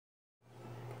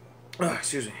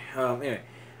Excuse me. Anyway,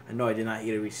 I know I did not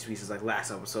eat a Reese's Pieces like last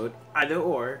episode. Either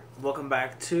or, welcome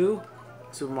back to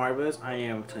Super Mario Bros. I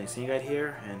am Tony Guide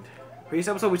here, and previous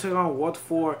episode we took on World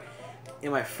 4.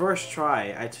 In my first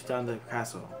try, I took down the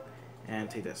castle. And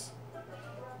take this.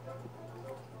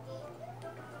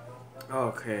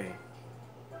 Okay.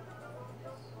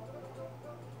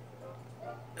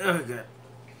 Oh, good.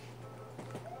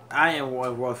 I am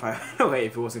World 5, by the way,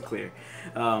 if it wasn't clear.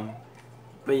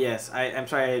 But yes, I'm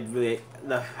sorry. The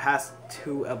past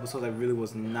two episodes I really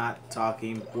was not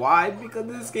talking. Why? Because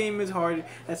this game is hard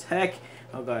as heck.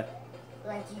 Oh god.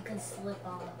 Like you can slip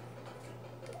off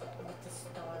with the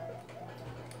star.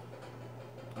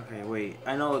 Okay, wait.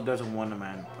 I know there's a one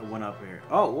up here.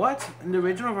 Oh, what? In the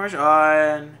original version?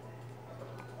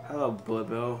 Hello, Bullet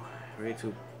Bill. Ready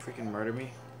to freaking murder me?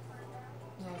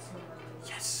 Yes.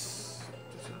 Yes.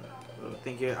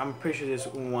 Thank you. I'm pretty sure there's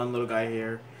one little guy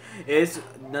here. It's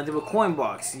nothing but coin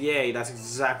box. Yay, that's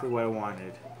exactly what I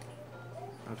wanted.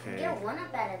 Okay. You get one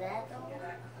up out of that though.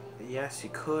 Yes, you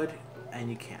could, and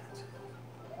you can't.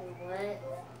 What?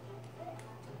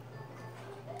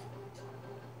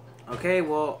 Okay,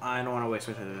 well, I don't want to waste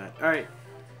my time on that. Alright.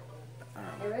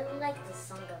 I really like the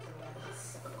song of the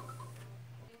ones.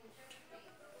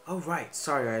 Oh, right.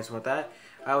 Sorry, guys, about that.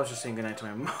 I was just saying goodnight to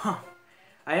my mom.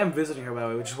 I am visiting her, by the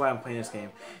way, which is why I'm playing this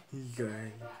game.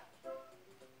 Guys.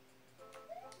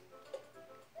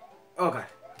 Oh god.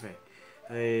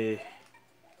 Okay.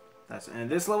 That's in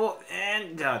this level,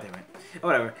 and oh, damn it.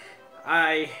 Whatever.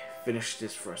 I finished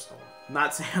this first level.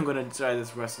 Not saying I'm gonna try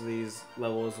this rest of these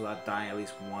levels without dying at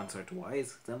least once or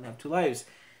twice, because I only have 2 lives.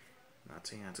 Not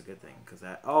saying that's a good thing, because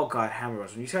that. Oh god, Hammer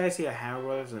Brothers. When you guys see a Hammer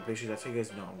Brothers in the picture, that's how you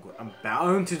guys know I'm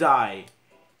bound to die.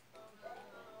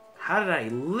 How did I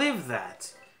live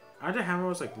that? Aren't the Hammer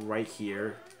Brothers like right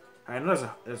here? I know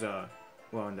there's a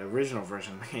well, in the original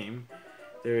version of the game,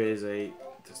 there is a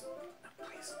just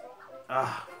please.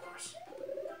 Ah, of course.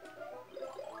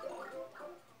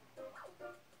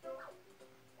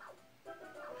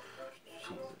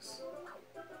 Jesus.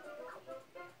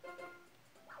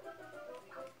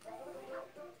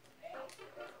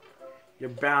 You're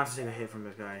bound to take a hit from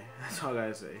this guy. That's all I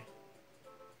gotta say.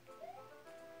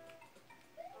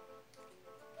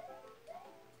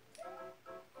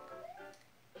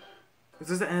 Is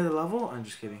this the end of the level? I'm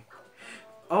just kidding.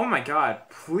 Oh my god,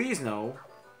 please no.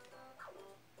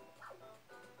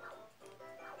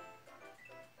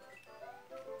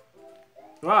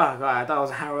 Oh god, I thought it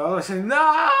was a hammer. I was saying, no!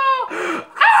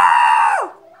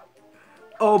 Ah!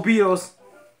 Oh, Beatles.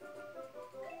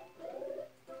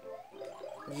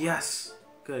 Yes.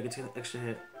 Good, I get to get an extra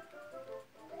hit.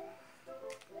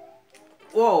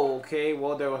 Whoa, okay,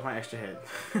 well, there was my extra hit.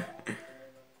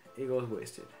 It goes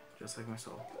wasted, just like my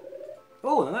soul.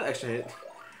 Oh, another extra hit.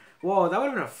 Whoa, that would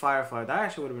have been a firefly. That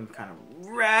actually would have been kind of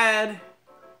rad.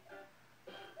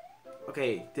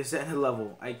 Okay, this is the end of the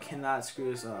level. I cannot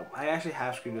screw this up. I actually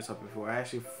have screwed this up before. I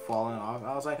actually fallen off.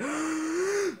 I was like,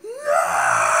 no!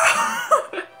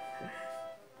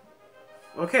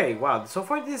 Okay, wow. So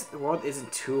far, this world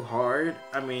isn't too hard.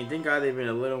 I mean, thank God they've been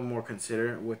a little more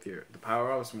considerate with the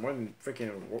power-ups. More than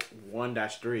freaking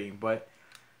 1-3, but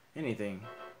anything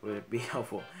would be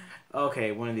helpful.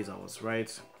 Okay, one of these levels,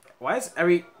 right? Why is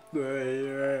every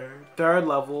third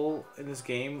level in this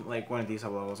game like one of these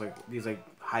levels, like these like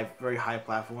very high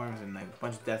platforms and like a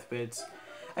bunch of death bits?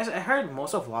 Actually, I heard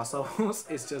most of Lost levels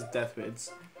is just death bits.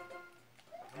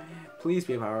 Please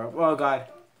be a power up. Oh god.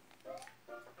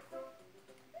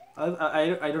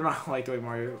 I do not like the way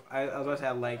Mario. I was about to say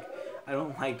I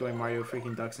don't like the way Mario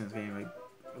freaking ducks in this game. Like,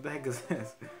 what the heck is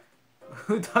this?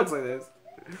 Who ducks like this?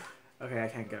 Okay, I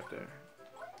can't get up there.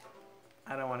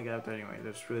 I don't want to get up there anyway.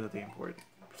 There's really nothing important.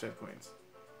 Percent points.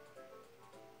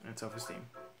 And self-esteem,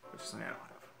 which is something I don't have.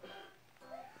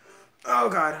 Oh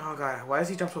god. Why does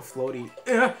he jump so floaty?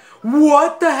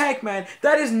 What the heck, man?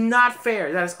 That is not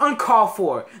fair. That is uncalled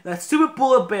for. That stupid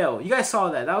Bullet Bill. You guys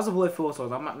saw that. That was a Bullet Bill, so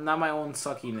not my own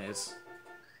suckiness.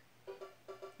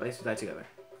 But at least we died together.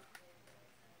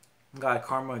 God,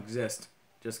 karma exists.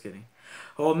 Just kidding.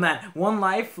 Oh man, 1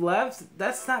 life left?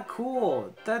 That's not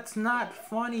cool. That's not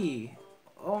funny.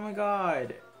 Oh my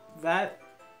god. That...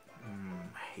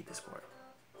 I hate this part.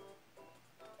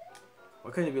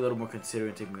 Why couldn't it be a little more considerate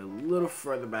and take me a little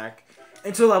further back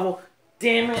into the level?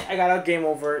 Damn it, I got a game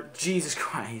over. Jesus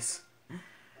Christ.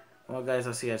 Well guys,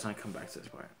 I'll see you guys when I come back to this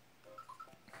part.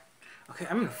 Okay,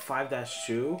 I'm in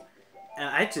 5-2. And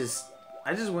I just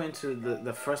went into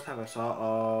the first path I saw.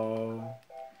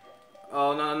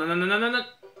 Oh no.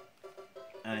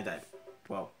 And I died.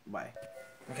 Well, bye.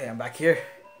 Okay, I'm back here.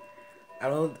 I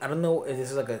don't know if this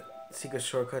is like a secret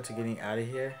shortcut to getting out of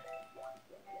here.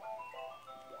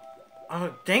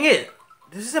 Oh, dang it!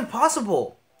 This is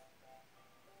impossible!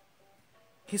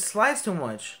 He slides too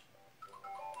much.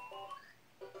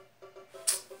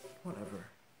 Whatever.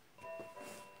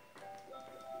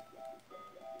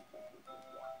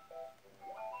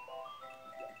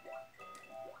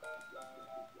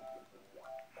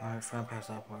 Alright, finally past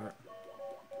that part.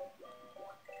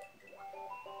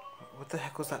 What the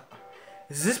heck was that?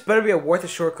 Is this better be a worth a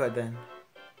shortcut then?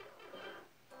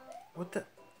 What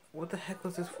the heck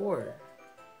was this for?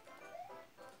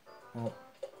 Oh.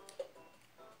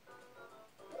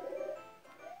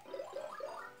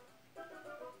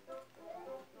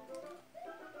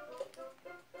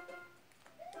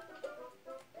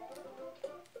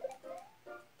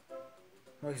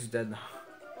 Oh, he's dead now.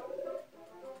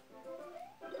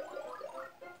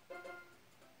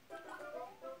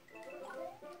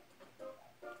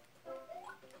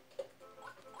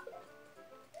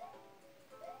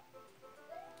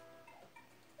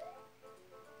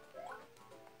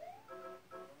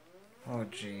 Oh,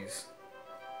 jeez.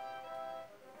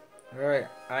 Alright,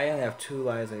 I only have 2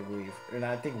 lives, I believe. And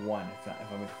I think 1, if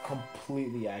I'm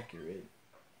completely accurate.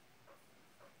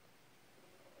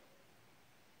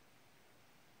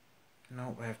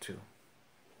 No, I have 2.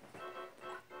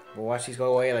 But watch these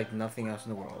go away like nothing else in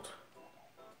the world.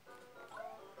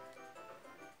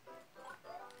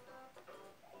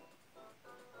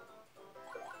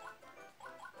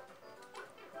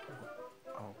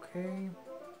 Okay.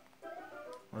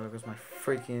 Well, there goes my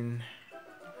freaking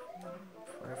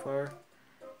Fireflower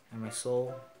and my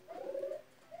soul.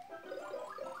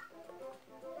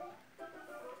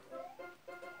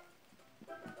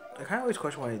 I kind of always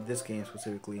question why this game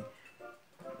specifically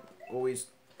always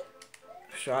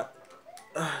shot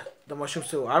the mushrooms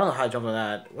too. I don't know how to jump on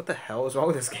that. What the hell is wrong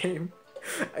with this game?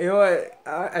 You know what?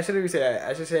 I shouldn't even say that.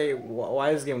 I should say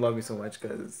why does this game love me so much?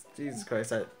 Because Jesus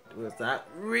Christ, that was not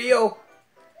real.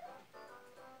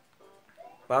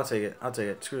 But I'll take it. I'll take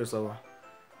it. Screw this level.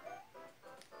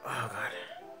 Oh god,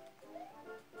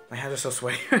 my hands are so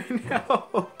sweaty right now.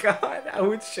 Oh god, I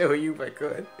would show you if I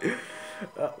could.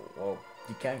 Well,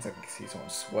 you can't exactly see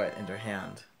someone's sweat in their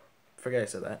hand. Forget I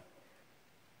said that.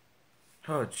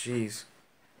 Oh jeez.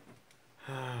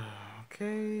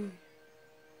 Okay.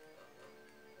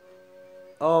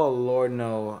 Oh lord,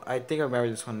 no. I think I remember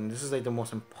this one. This is like the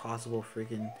most impossible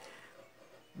freaking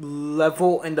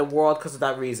level in the world because of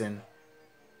that reason.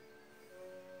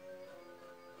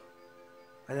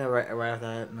 And then right after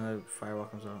that, another firewall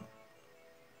comes out.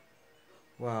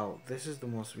 Wow, this is the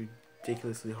most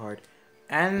ridiculously hard.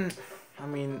 And, I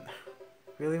mean,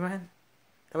 really, man?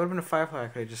 That would have been a firefly I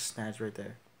could have just snatched right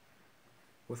there.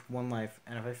 With 1 life.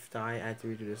 And if I die, I had to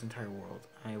redo this entire world.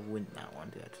 I would not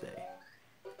want to do that today.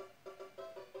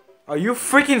 Are you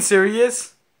freaking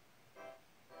serious?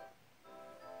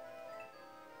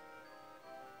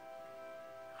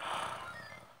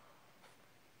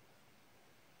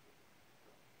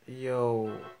 Yo,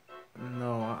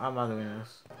 no, I'm not doing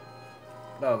this.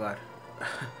 Oh god.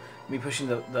 Me pushing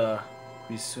the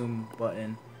resume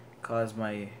button caused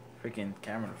my freaking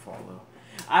camera to fall though.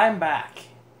 I'm back.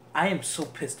 I am so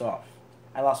pissed off.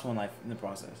 I lost 1 life in the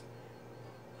process.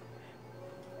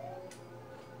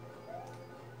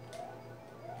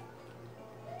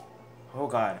 Oh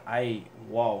god,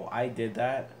 whoa, I did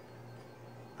that.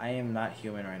 I am not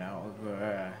human right now.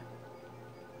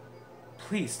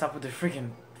 Please stop with the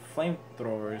freaking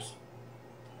flamethrowers.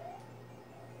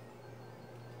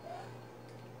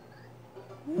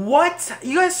 What?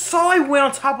 You guys saw I went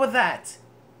on top of that.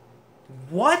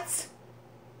 What?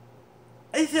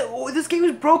 This game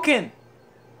is broken.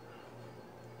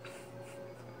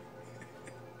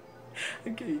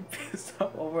 I'm getting pissed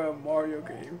off over a Mario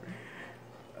game.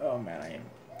 Oh man, I am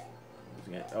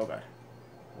losing it. Oh god.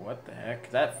 What the heck?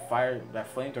 That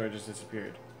flamethrower just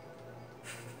disappeared.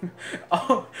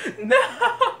 Oh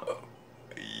no!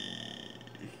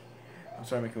 I'm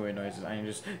sorry making weird noises. I am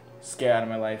just scared out of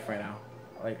my life right now.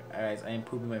 Like, guys, I am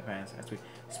pooping my pants.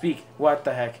 Speak. What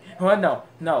the heck? What? No.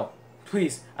 No.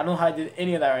 Please. I don't know how I did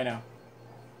any of that right now.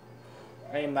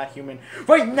 I am not human.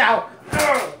 Right now!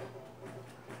 Ugh!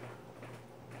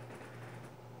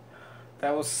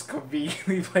 That was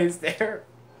conveniently placed there.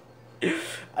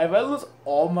 If I lose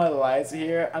all my lives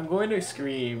here, I'm going to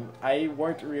scream. I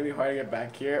worked really hard to get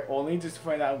back here, only just to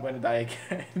find out I'm going to die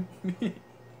again.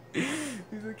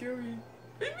 He's gonna kill me.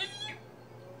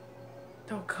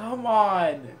 No, come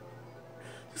on.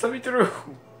 Just let me through.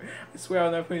 I swear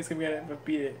I'll never play this game again if I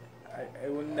beat it. I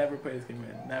will never play this game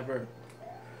again. Never.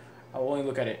 I will only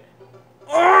look at it.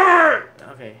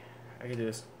 Okay, I can do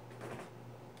this.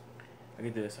 I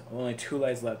can do this. Only 2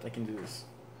 lives left. I can do this.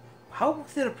 How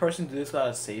did a person do this without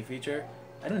a save feature?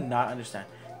 I do not understand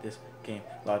this game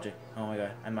logic. Oh my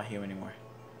god, I'm not here anymore.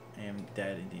 I am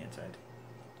dead in the inside.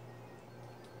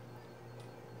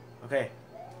 Okay.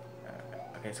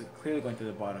 Okay, so clearly going to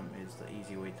the bottom is the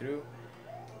easy way through.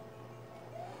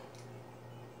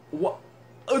 What?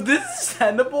 Oh, this is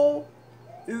extendable?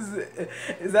 Is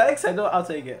that extendable? I'll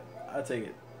take it. I'll take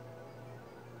it.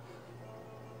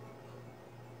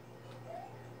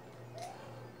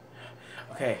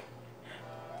 Okay.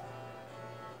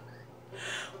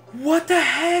 What the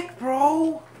heck,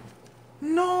 bro?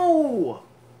 No!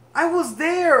 I was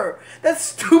there! That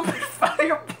stupid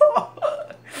fireball!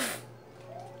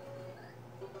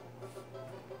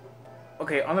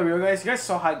 Okay, on the real, guys, you guys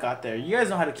saw how I got there. You guys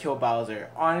know how to kill Bowser.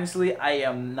 Honestly, I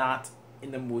am not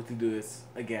in the mood to do this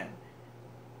again.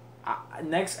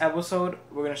 Next episode,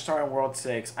 we're gonna start in World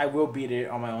 6. I will beat it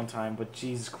on my own time, but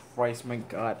Jesus Christ, my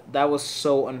God. That was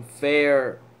so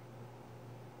unfair.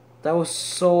 That was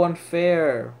so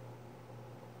unfair.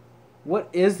 What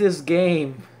is this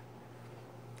game?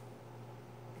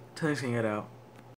 Tell me to get out.